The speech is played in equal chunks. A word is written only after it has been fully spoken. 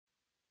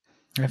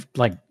I have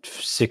like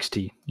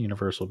 60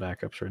 universal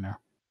backups right now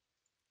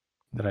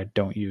that I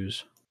don't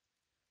use.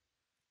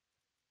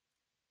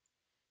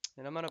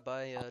 And I'm gonna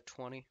buy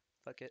 20.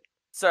 Fuck it.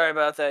 Sorry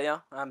about that,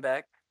 yo. I'm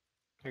back.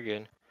 You're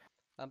good.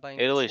 I'm buying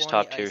Italy's 20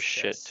 top tier ice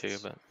shit chests. too,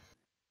 but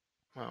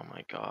oh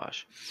my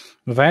gosh.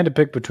 If I had to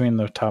pick between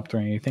the top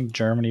three, you think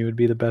Germany would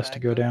be the best to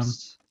go down?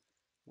 Backups,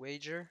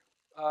 Wager.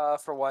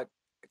 For what?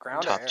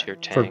 Ground Top or air? tier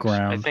For tanks.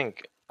 ground. I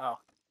think. Oh.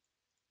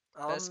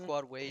 Best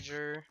squad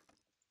wager.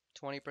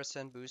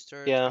 20%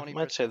 booster. Yeah, 20%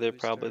 I'd say they're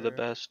booster, probably the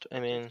best. I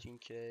mean,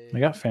 15K. They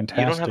got fantastic.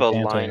 you don't have a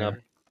anti-air.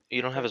 lineup.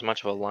 You don't have as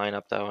much of a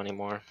lineup though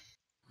anymore.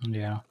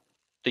 Yeah.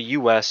 The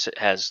U.S.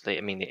 has the.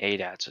 I mean, the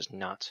ADATs is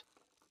nuts.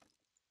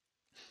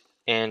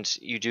 And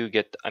you do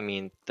get. I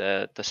mean,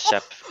 the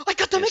SEP. Oh, I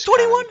got the is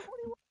MiG-21.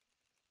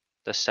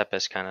 The SEP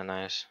is kind of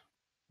nice.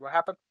 What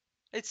happened?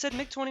 It said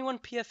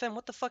MiG-21 PFM.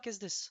 What the fuck is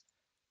this?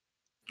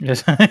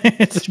 Yes,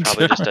 It's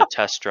probably just a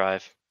test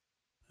drive.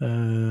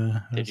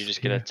 Did you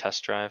just get a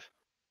test drive?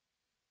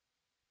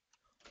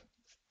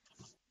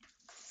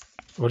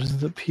 What is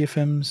the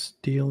PFM's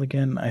deal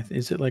again?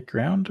 Is it like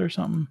ground or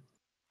something?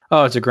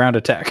 Oh, it's a ground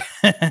attack.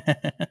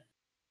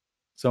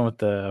 So with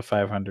the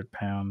 500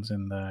 pounds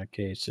and the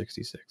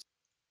KH-66.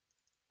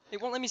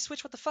 It won't let me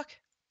switch. What the fuck?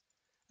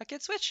 I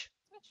can't switch.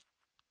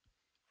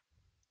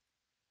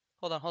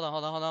 Hold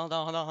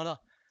on.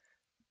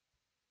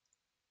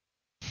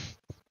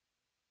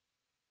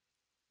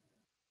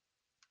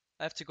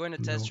 I have to go in a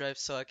test drive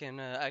so I can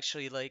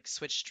actually like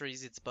switch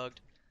trees. It's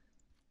bugged.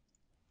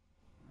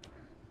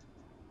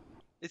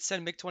 It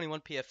said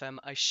MiG-21 PFM.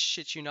 I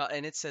shit you not,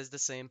 and it says the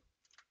same.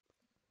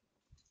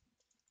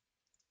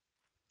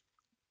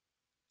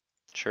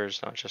 Sure,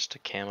 it's not just a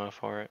camo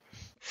for it.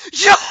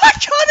 Yo, I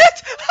got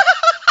it!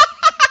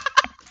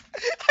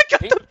 I got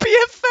the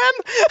PFM!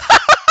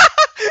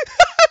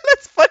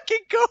 Let's fucking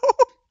go!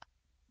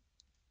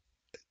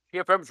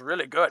 PFM's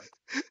really good.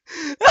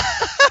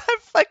 I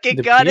fucking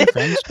The got it!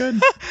 PFM's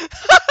good?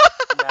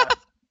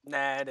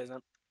 Nah, it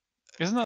isn't. Isn't that